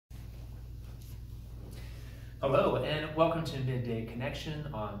Hello and welcome to Midday Connection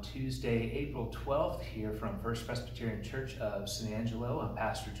on Tuesday, April 12th here from First Presbyterian Church of San Angelo. I'm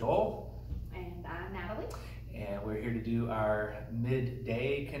Pastor Joel. And I'm Natalie. And we're here to do our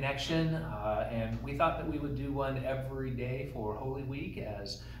Midday Connection. And we thought that we would do one every day for Holy Week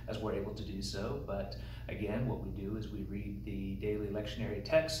as we're able to do so. But again, what we do is we read the daily lectionary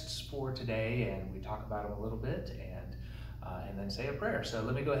texts for today and we talk about them a little bit and then say a prayer. So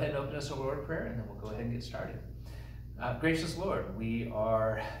let me go ahead and open us a word of prayer and then we'll go ahead and get started. Gracious Lord, we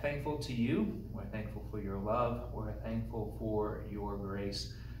are thankful to you. We're thankful for your love. We're thankful for your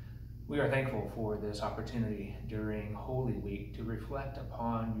grace. We are thankful for this opportunity during Holy Week to reflect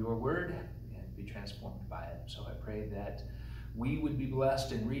upon your word and be transformed by it. So I pray that we would be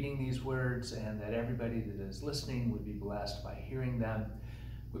blessed in reading these words and that everybody that is listening would be blessed by hearing them.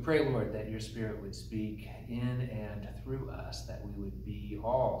 We pray, Lord, that your Spirit would speak in and through us, that we would be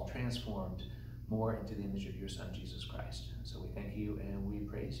all transformed more into the image of your Son, Jesus Christ. So we thank you and we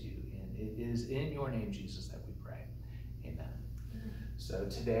praise you. And it is in your name, Jesus, that we pray. Amen. So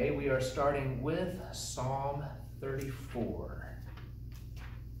today we are starting with Psalm 34.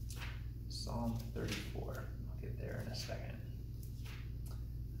 Psalm 34. I'll get there in a second.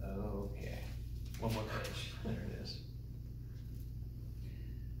 Okay. One more page. There it is.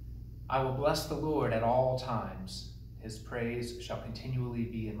 I will bless the Lord at all times. His praise shall continually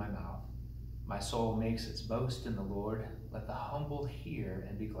be in my mouth. My soul makes its boast in the Lord. Let the humble hear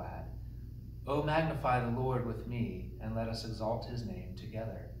and be glad. O magnify the Lord with me, and let us exalt his name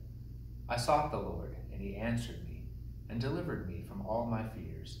together. I sought the Lord, and he answered me, and delivered me from all my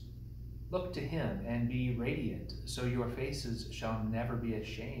fears. Look to him and be radiant, so your faces shall never be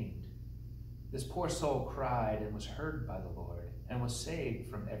ashamed. This poor soul cried and was heard by the Lord, and was saved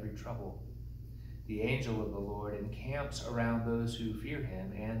from every trouble. The angel of the Lord encamps around those who fear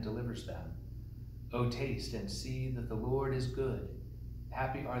him and delivers them. O taste and see that the Lord is good.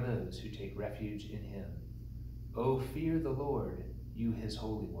 Happy are those who take refuge in him. O fear the Lord, you his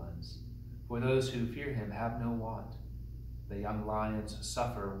holy ones, for those who fear him have no want. The young lions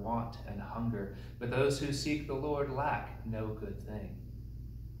suffer want and hunger, but those who seek the Lord lack no good thing.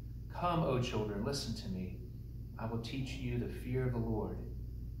 Come, O children, listen to me. I will teach you the fear of the Lord.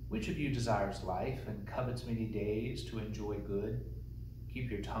 Which of you desires life and covets many days to enjoy good? Keep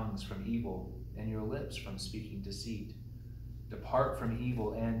your tongues from evil and your lips from speaking deceit. Depart from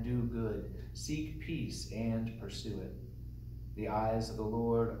evil and do good. Seek peace and pursue it. The eyes of the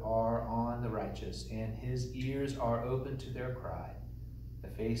Lord are on the righteous, and his ears are open to their cry. The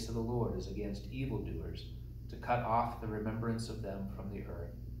face of the Lord is against evildoers, to cut off the remembrance of them from the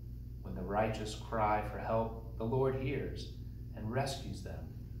earth. When the righteous cry for help, the Lord hears and rescues them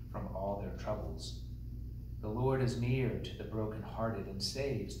from all their troubles. The Lord is near to the brokenhearted and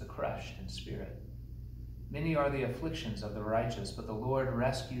saves the crushed in spirit. Many are the afflictions of the righteous, but the Lord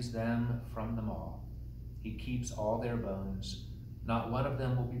rescues them from them all. He keeps all their bones. Not one of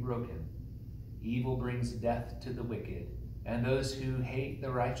them will be broken. Evil brings death to the wicked, and those who hate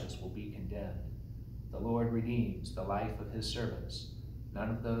the righteous will be condemned. The Lord redeems the life of his servants. None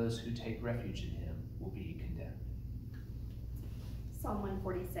of those who take refuge in him will be condemned. Psalm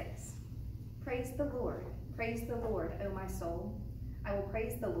 146. Praise the Lord, O my soul. I will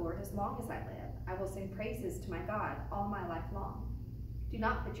praise the Lord as long as I live. I will sing praises to my God all my life long. Do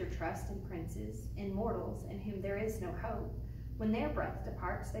not put your trust in princes, in mortals, in whom there is no hope. When their breath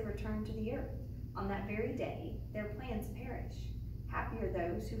departs, they return to the earth. On that very day, their plans perish. Happy are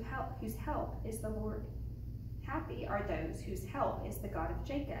those whose help is the Lord. Happy are those whose help is the God of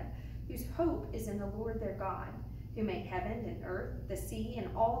Jacob, whose hope is in the Lord their God, who made heaven and earth, the sea,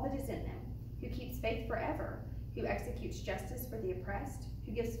 and all that is in them, who keeps faith forever, who executes justice for the oppressed,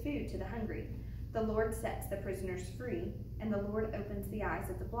 who gives food to the hungry. The Lord sets the prisoners free, and the Lord opens the eyes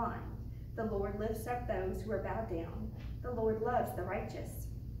of the blind. The Lord lifts up those who are bowed down. The Lord loves the righteous.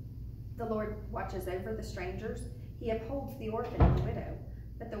 The Lord watches over the strangers. He upholds the orphan and the widow,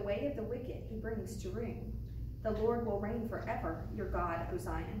 but the way of the wicked he brings to ruin. The Lord will reign forever, your God, O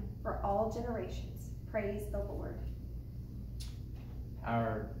Zion, for all generations. Praise the Lord.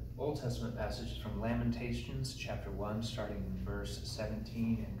 Our Old Testament passage is from Lamentations chapter 1, starting in verse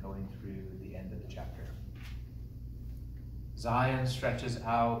 17 and going through the end of the chapter. Zion stretches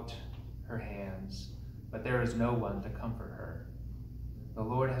out her hands, but there is no one to comfort her. The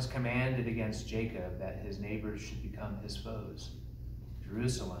Lord has commanded against Jacob that his neighbors should become his foes.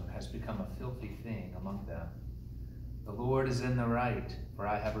 Jerusalem has become a filthy thing among them. The Lord is in the right, for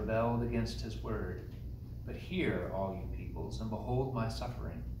I have rebelled against his word. But hear, all you peoples, and behold my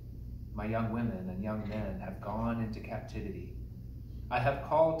suffering. My young women and young men have gone into captivity. I have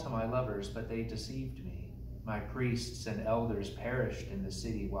called to my lovers, but they deceived me. My priests and elders perished in the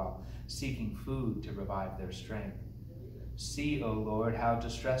city while seeking food to revive their strength. See, O Lord, how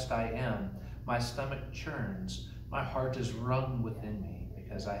distressed I am. My stomach churns. My heart is wrung within me,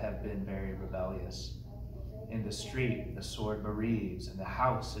 because I have been very rebellious. In the street the sword bereaves, in the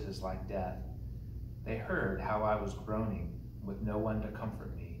house it is like death. They heard how I was groaning, with no one to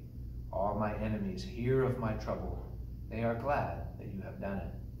comfort me. All my enemies hear of my trouble. They are glad that you have done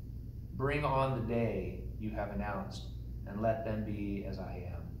it. Bring on the day you have announced, and let them be as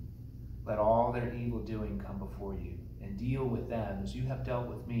I am. Let all their evil doing come before you, and deal with them as you have dealt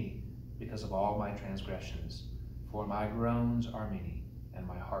with me, because of all my transgressions. For my groans are many, and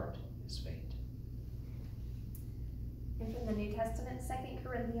my heart is faint. And from the New Testament, 2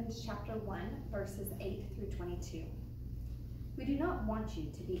 Corinthians chapter 1, verses 8 through 22. We do not want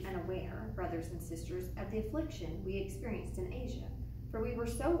you to be unaware, brothers and sisters, of the affliction we experienced in Asia, for we were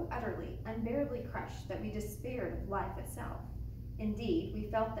so utterly, unbearably crushed that we despaired of life itself. Indeed, we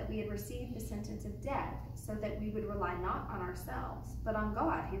felt that we had received the sentence of death, so that we would rely not on ourselves, but on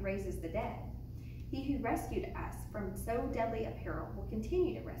God who raises the dead. He who rescued us from so deadly a peril will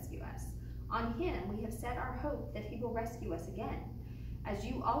continue to rescue us. On him we have set our hope that he will rescue us again, as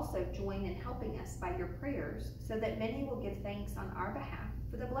you also join in helping us by your prayers, so that many will give thanks on our behalf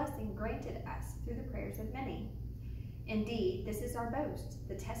for the blessing granted us through the prayers of many. Indeed, this is our boast,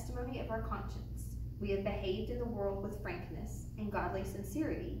 the testimony of our conscience. We have behaved in the world with frankness and godly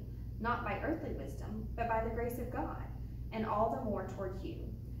sincerity, not by earthly wisdom, but by the grace of God, and all the more toward you.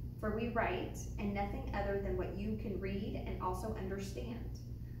 For we write, and nothing other than what you can read and also understand.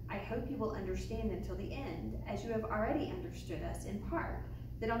 I hope you will understand until the end, as you have already understood us in part,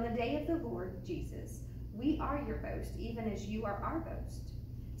 that on the day of the Lord Jesus, we are your boast, even as you are our boast.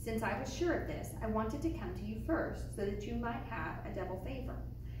 Since I was sure of this, I wanted to come to you first, so that you might have a double favor.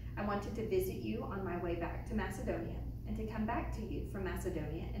 I wanted to visit you on my way back to Macedonia, and to come back to you from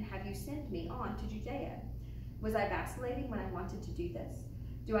Macedonia and have you send me on to Judea. Was I vacillating when I wanted to do this?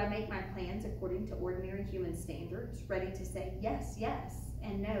 Do I make my plans according to ordinary human standards, ready to say yes, yes,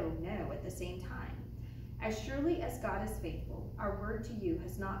 and no, no at the same time? As surely as God is faithful, our word to you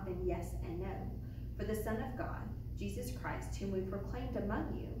has not been yes and no. For the Son of God, Jesus Christ, whom we proclaimed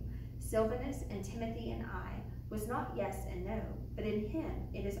among you, Silvanus and Timothy and I, was not yes and no, but in him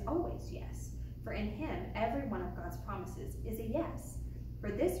it is always yes. For in him every one of God's promises is a yes. For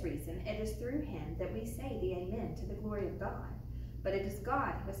this reason it is through him that we say the amen to the glory of God. But it is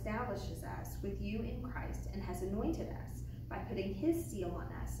God who establishes us with you in Christ and has anointed us by putting his seal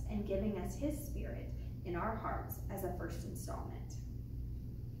on us and giving us his Spirit in our hearts as a first installment.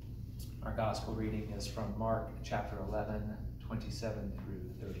 Our gospel reading is from Mark chapter 11, 27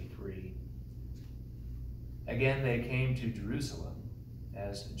 through 33. Again, they came to Jerusalem.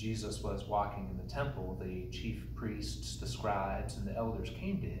 As Jesus was walking in the temple, the chief priests, the scribes, and the elders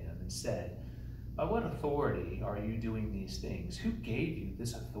came to him and said, "By what authority are you doing these things? Who gave you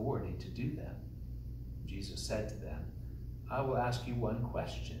this authority to do them?" Jesus said to them, "I will ask you one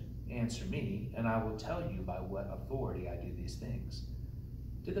question. Answer me, and I will tell you by what authority I do these things.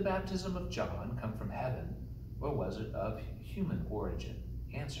 Did the baptism of John come from heaven, or was it of human origin?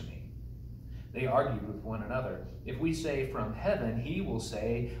 Answer me." They argued with one another. "If we say from heaven, he will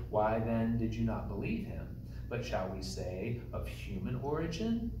say, 'Why then did you not believe him?' But shall we say of human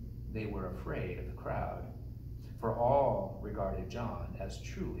origin?" They were afraid of the crowd, for all regarded John as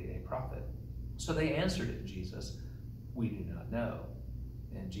truly a prophet. So they answered Jesus, "We do not know."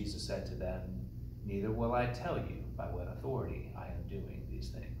 And Jesus said to them, "Neither will I tell you by what authority I am doing these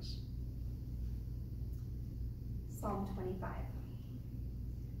things." Psalm 25.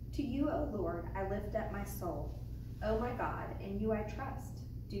 To you, O Lord, I lift up my soul. O my God, in you I trust.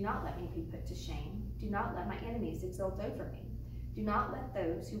 Do not let me be put to shame. Do not let my enemies exult over me. Do not let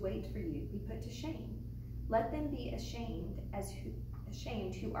those who wait for you be put to shame. Let them be ashamed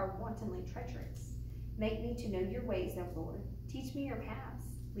who are wantonly treacherous. Make me to know your ways, O Lord. Teach me your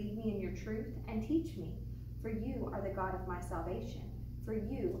paths. Lead me in your truth and teach me. For you are the God of my salvation. For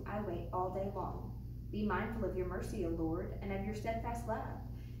you I wait all day long. Be mindful of your mercy, O Lord, and of your steadfast love,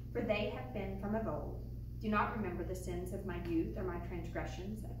 for they have been from of old. Do not remember the sins of my youth or my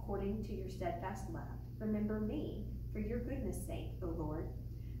transgressions. According to your steadfast love, remember me for your goodness' sake, O Lord.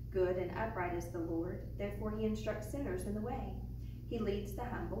 Good and upright is the Lord, therefore he instructs sinners in the way. He leads the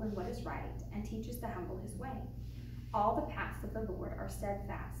humble in what is right, and teaches the humble his way. All the paths of the Lord are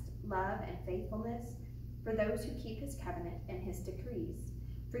steadfast, love and faithfulness, for those who keep his covenant and his decrees.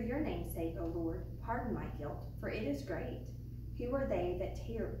 For your name's sake, O Lord, pardon my guilt, for it is great. Who are they that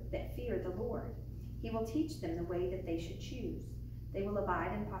fear the Lord? He will teach them the way that they should choose. They will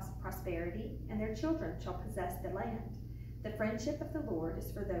abide in prosperity, and their children shall possess the land. The friendship of the Lord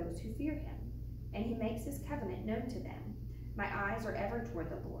is for those who fear him, and he makes his covenant known to them. My eyes are ever toward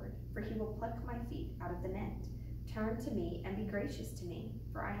the Lord, for he will pluck my feet out of the net. Turn to me and be gracious to me,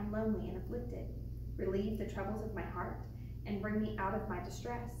 for I am lonely and afflicted. Relieve the troubles of my heart, and bring me out of my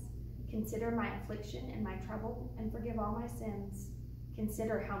distress. Consider my affliction and my trouble, and forgive all my sins.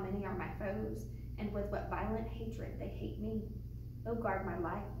 Consider how many are my foes, and with what violent hatred they hate me. O guard my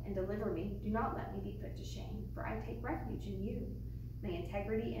life and deliver me. Do not let me be put to shame, for I take refuge in you. May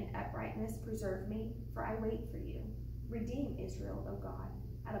integrity and uprightness preserve me, for I wait for you. Redeem Israel, O God,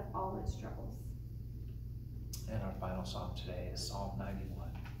 out of all its troubles. And our final psalm today is Psalm 91.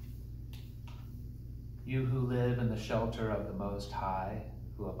 You who live in the shelter of the Most High,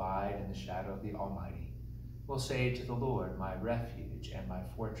 who abide in the shadow of the Almighty, will say to the Lord, my refuge and my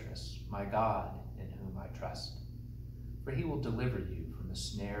fortress, my God in whom I trust. For he will deliver you from the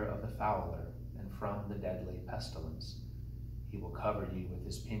snare of the fowler and from the deadly pestilence. He will cover you with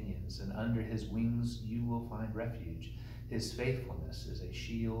his pinions, and under his wings you will find refuge. His faithfulness is a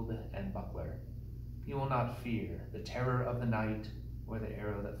shield and buckler. You will not fear the terror of the night, or the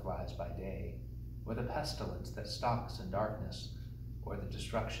arrow that flies by day, or the pestilence that stalks in darkness, or the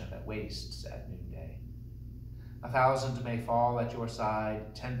destruction that wastes at noonday. 1,000 may fall at your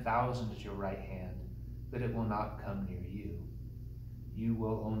side, 10,000 at your right hand, but it will not come near you. You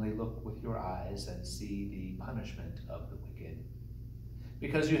will only look with your eyes and see the punishment of the wicked.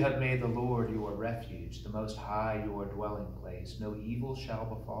 Because you have made the Lord your refuge, the Most High your dwelling place, no evil shall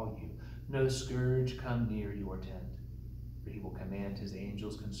befall you, no scourge come near your tent. For he will command his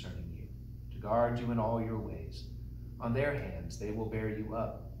angels concerning you, to guard you in all your ways. On their hands they will bear you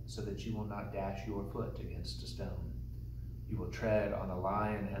up, so that you will not dash your foot against a stone. You will tread on the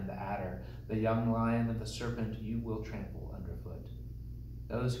lion and the adder, the young lion and the serpent you will trample underfoot.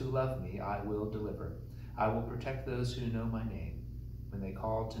 Those who love me I will deliver. I will protect those who know my name. When they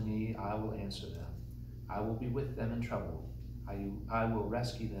call to me, I will answer them. I will be with them in trouble. I will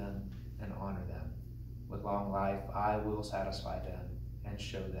rescue them and honor them. With long life I will satisfy them and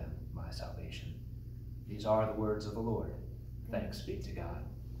show them my salvation. These are the words of the Lord. Thanks be to God.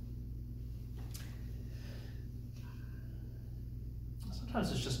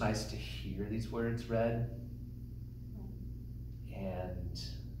 Sometimes it's just nice to hear these words read and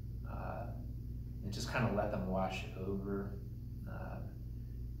just kind of let them wash over.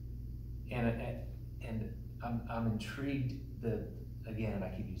 And I'm intrigued that, again,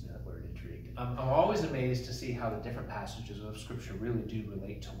 I keep using that word, intrigued. I'm always amazed to see how the different passages of Scripture really do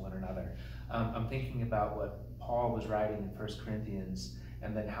relate to one another. I'm thinking about what Paul was writing in 1 Corinthians,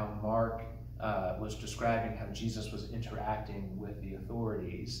 and then how Mark was describing how Jesus was interacting with the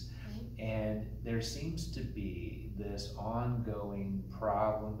authorities. And there seems to be this ongoing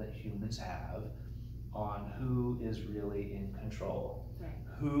problem that humans have on who is really in control,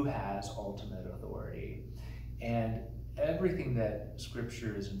 who has ultimate authority. And everything that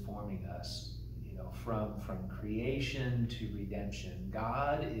Scripture is informing us, from creation to redemption,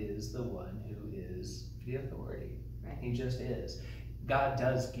 God is the one who is the authority. Right. He just is. God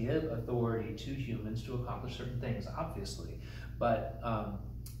does give authority to humans to accomplish certain things, obviously, but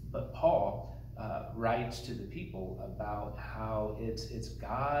Paul writes to the people about how it's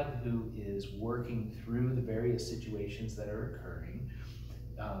God who is working through the various situations that are occurring.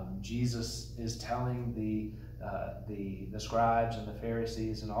 Jesus is telling the scribes and the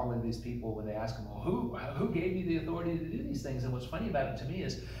Pharisees and all of these people, when they ask him, well, who gave you the authority to do these things? And what's funny about it to me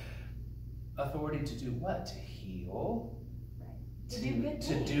is authority to do what? To heal.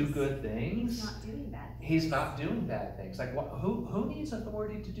 To do good things. He's not doing bad things. He's not doing bad things. Like, who needs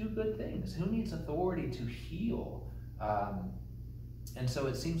authority to do good things? Who needs authority to heal? And so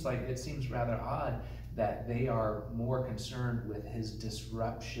it seems rather odd that they are more concerned with his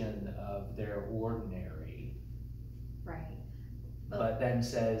disruption of their ordinary. Right. But then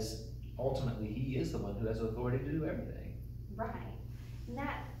says, ultimately, he is the one who has authority to do everything. Right. And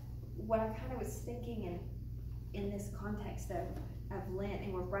that, what I kind of was thinking in this context of Lent,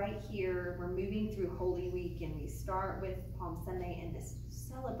 and we're right here, we're moving through Holy Week, and we start with Palm Sunday and this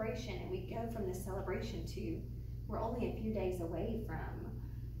celebration, and we go from this celebration to, we're only a few days away from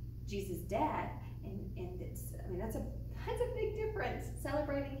Jesus' death, and it's, that's a big difference,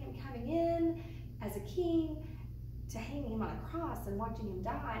 celebrating him coming in as a king, to hanging him on a cross and watching him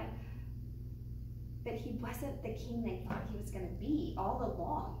die. But he wasn't the king they thought he was going to be all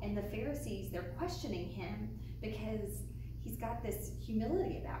along. And the Pharisees, they're questioning him because he's got this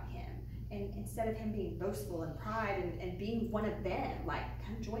humility about him. And instead of him being boastful and pride and being one of them, like,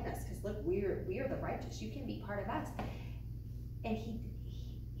 come join us, because look, we are the righteous. You can be part of us. And he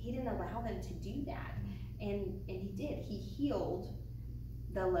didn't allow them to do that. And he did. He healed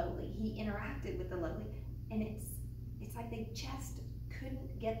the lowly. He interacted with the lowly. And it's like they just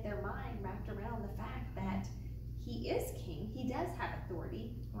couldn't get their mind wrapped around the fact that he is king. He does have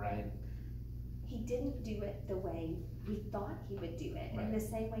authority. Right. He didn't do it the way we thought he would do it. Right. In the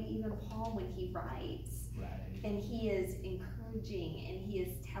same way, even Paul, when he writes, Right. and he is encouraging and he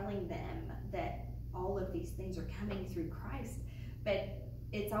is telling them that all of these things are coming through Christ. But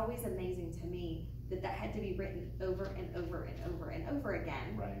it's always amazing to me that had to be written over and over and over and over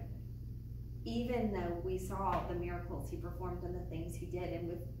again. Right. Even though we saw the miracles he performed and the things he did, and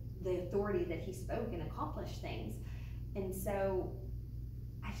with the authority that he spoke and accomplished things. And so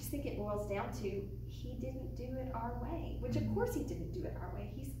I just think it boils down to he didn't do it our way, which of course he didn't do it our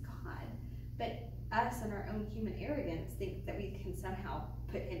way. He's God. But us and our own human arrogance think that we can somehow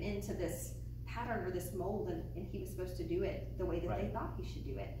put him into this pattern or this mold, and he was supposed to do it the way that they thought he should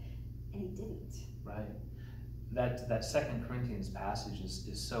do it, and he didn't. Right. That 2 Corinthians passage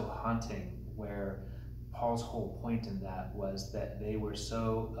is so haunting, where Paul's whole point in that was that they were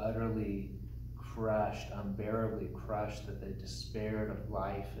so utterly crushed, unbearably crushed, that they despaired of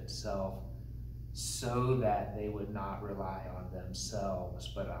life itself, so that they would not rely on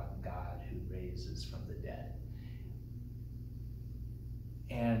themselves, but on God who raises from the dead.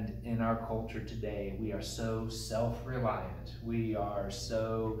 And in our culture today, we are so self-reliant. We are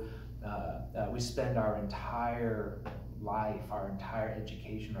so, we spend our entire life, our entire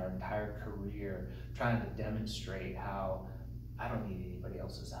education, our entire career trying to demonstrate how I don't need anybody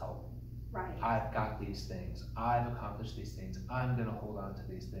else's help. Right. I've got these things. I've accomplished these things. I'm going to hold on to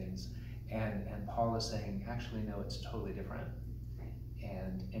these things. And Paul is saying, actually, no, it's totally different.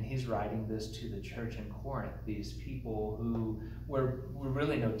 And he's writing this to the church in Corinth, these people who were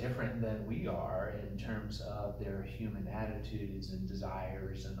really no different than we are in terms of their human attitudes and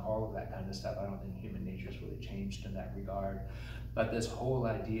desires and all of that kind of stuff. I don't think human nature's really changed in that regard. But this whole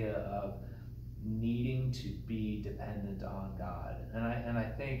idea of needing to be dependent on God. And I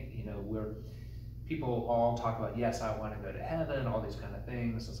think, people all talk about, yes, I want to go to heaven, all these kind of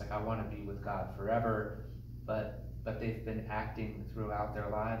things. It's like, I want to be with God forever. But they've been acting throughout their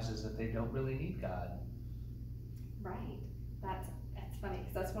lives as if they don't really need God. Right. That's funny,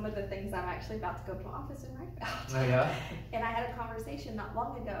 because that's one of the things I'm actually about to go to my office and write about. Oh, yeah? And I had a conversation not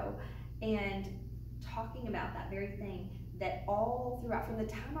long ago, and talking about that very thing, that all throughout, from the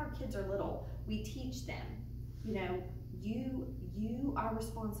time our kids are little, we teach them, you are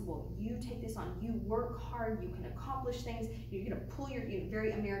responsible. You take this on. You work hard. You can accomplish things. You're going to pull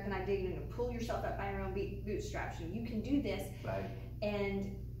very American idea, you're going to pull yourself up by your own bootstraps. You can do this. Right.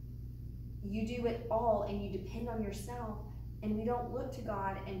 And you do it all, and you depend on yourself. And we don't look to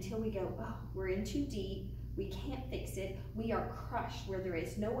God until we go, oh, we're in too deep. We can't fix it. We are crushed where there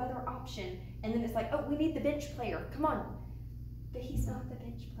is no other option. And then it's like, oh, we need the bench player. Come on. But he's not the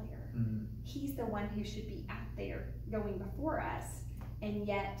bench player. Mm-hmm. He's the one who should be out there going before us, and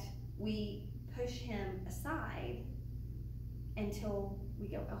yet we push him aside until we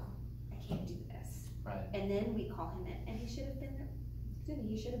go, oh, I can't do this. Right. And then we call him in, and he should have been there.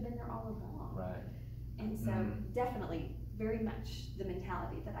 He should have been there all along. Right. And so definitely very much the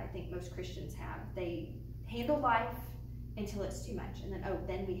mentality that I think most Christians have. They handle life until it's too much, and then,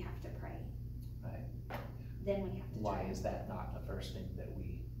 then we have to pray. Right. Then we have to Why pray. is that not the first thing that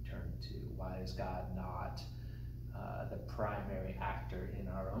we turn to? Why is God not the primary actor in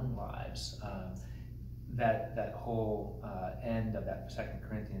our own lives? That whole end of that 2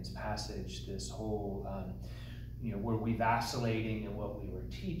 Corinthians passage, this whole, were we vacillating in what we were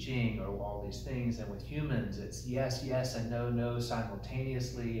teaching, or all these things? And with humans, it's yes, yes, and no, no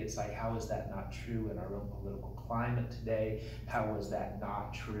simultaneously. It's like, how is that not true in our own political climate today? How is that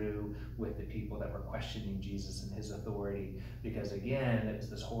not true with the people that were questioning Jesus and his authority? Because again, it's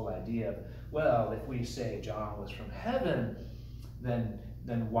this whole idea of, well, if we say John was from heaven,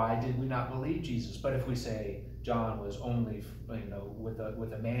 then why did we not believe Jesus? But if we say John was only, with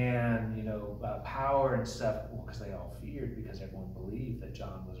a man, power and stuff, well, because they all feared, because everyone believed that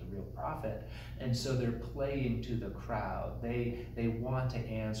John was a real prophet. And so they're playing to the crowd. They want to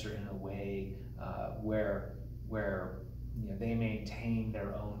answer in a way where they maintain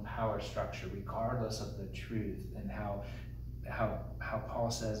their own power structure regardless of the truth. And how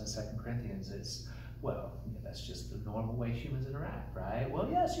Paul says in 2 Corinthians, it's, well, that's just the normal way humans interact, right? Well,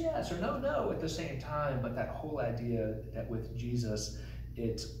 yes, yes, or no, no at the same time. But that whole idea that with Jesus,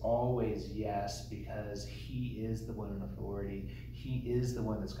 it's always yes, because he is the one in authority. He is the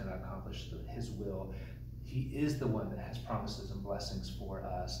one that's going to accomplish his will. He is the one that has promises and blessings for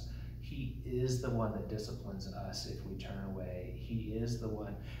us. He is the one that disciplines us if we turn away. He is the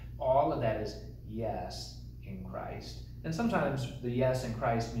one. All of that is yes in Christ. And sometimes the yes in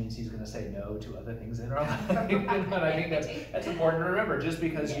Christ means he's going to say no to other things in our life. And I think that's important to remember. Just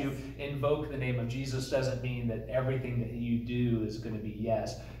because you invoke the name of Jesus doesn't mean that everything that you do is going to be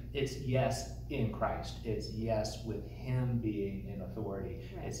yes. It's yes in Christ. It's yes with him being in authority.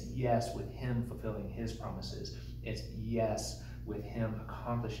 Right. It's yes with him fulfilling his promises. It's yes with him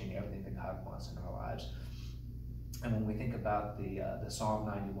accomplishing everything that God wants in our lives. And when we think about the Psalm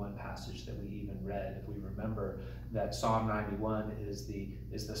 91 passage that we even read, if we remember that Psalm 91 is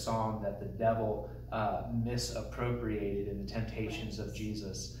the psalm that the devil misappropriated in the temptations of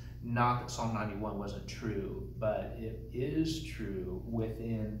Jesus. Not that Psalm 91 wasn't true, but it is true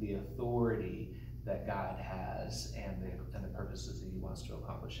within the authority that God has and the purposes that he wants to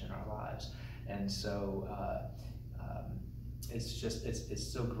accomplish in our lives. And so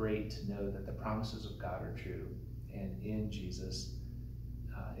it's so great to know that the promises of God are true. And in Jesus,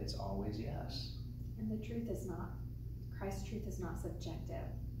 it's always yes. And the truth is not, Christ's truth is not subjective.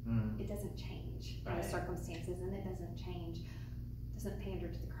 It doesn't change in the circumstances, and it doesn't change, doesn't pander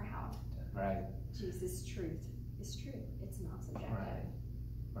to the crowd. Right. Jesus' truth is true. It's not subjective.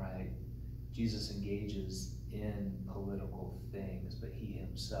 Right. Jesus engages in political things, but he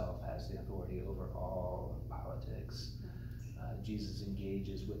himself has the authority over all of politics. Jesus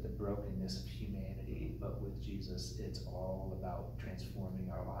engages with the brokenness of humanity, but with Jesus, it's all about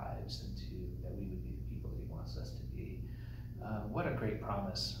transforming our lives into that we would be the people that he wants us to be. What a great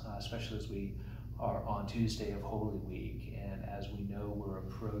promise, especially as we are on Tuesday of Holy Week, and as we know we're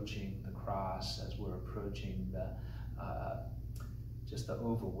approaching the cross, as we're approaching the just the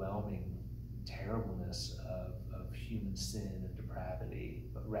overwhelming terribleness of human sin and depravity,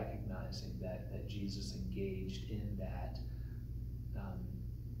 but recognizing that Jesus engaged in that.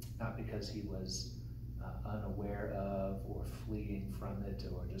 Not because he was unaware of or fleeing from it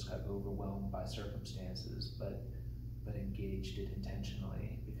or just got overwhelmed by circumstances, but engaged it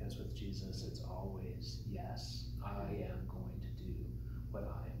intentionally, because with Jesus it's always yes, I am going to do what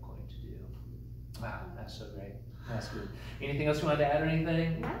I am going to do. Wow, that's so great. That's good. Anything else you want to add or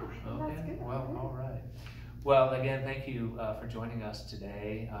anything? No, I think that's good. Well, all right. Well, again, thank you for joining us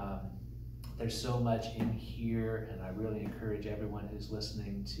today. There's so much in here, and I really encourage everyone who's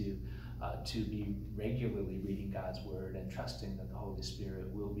listening to be regularly reading God's Word and trusting that the Holy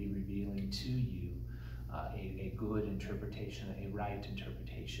Spirit will be revealing to you a good interpretation, a right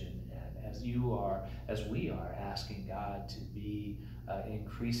interpretation. And as we are asking God to be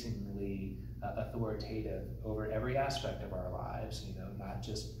increasingly authoritative over every aspect of our lives, not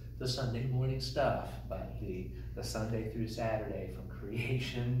just the Sunday morning stuff, but the Sunday through Saturday, from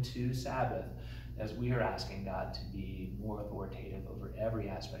creation to Sabbath, as we are asking God to be more authoritative over every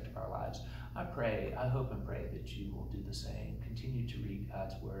aspect of our lives. I hope and pray that you will do the same. Continue to read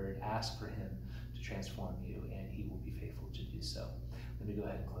God's Word, ask for him to transform you, and he will be faithful to do so. Let me go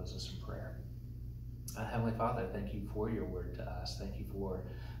ahead and close this in prayer. Heavenly Father, thank you for your word to us. Thank you for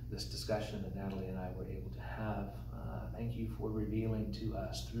this discussion that Natalie and I were able to have. Thank you for revealing to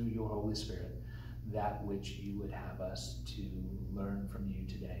us through your Holy Spirit that which you would have us to learn from you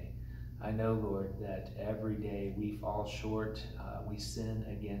today. I know, Lord, that every day we fall short, we sin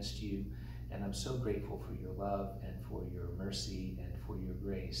against you, and I'm so grateful for your love and for your mercy and for your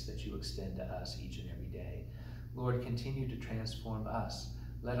grace that you extend to us each and every day. Lord, continue to transform us.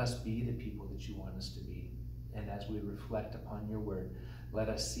 Let us be the people that you want us to be. And as we reflect upon your word, let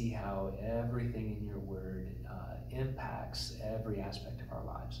us see how everything in your word impacts every aspect of our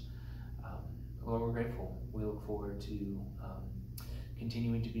lives. Lord, we're grateful. We look forward to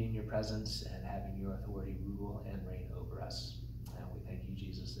continuing to be in your presence and having your authority rule and reign over us. And we thank you,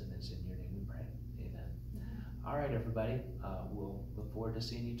 Jesus, and it's in your name we pray. Amen. All right, everybody. We'll look forward to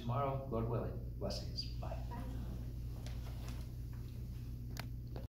seeing you tomorrow, Lord willing. Blessings. Bye.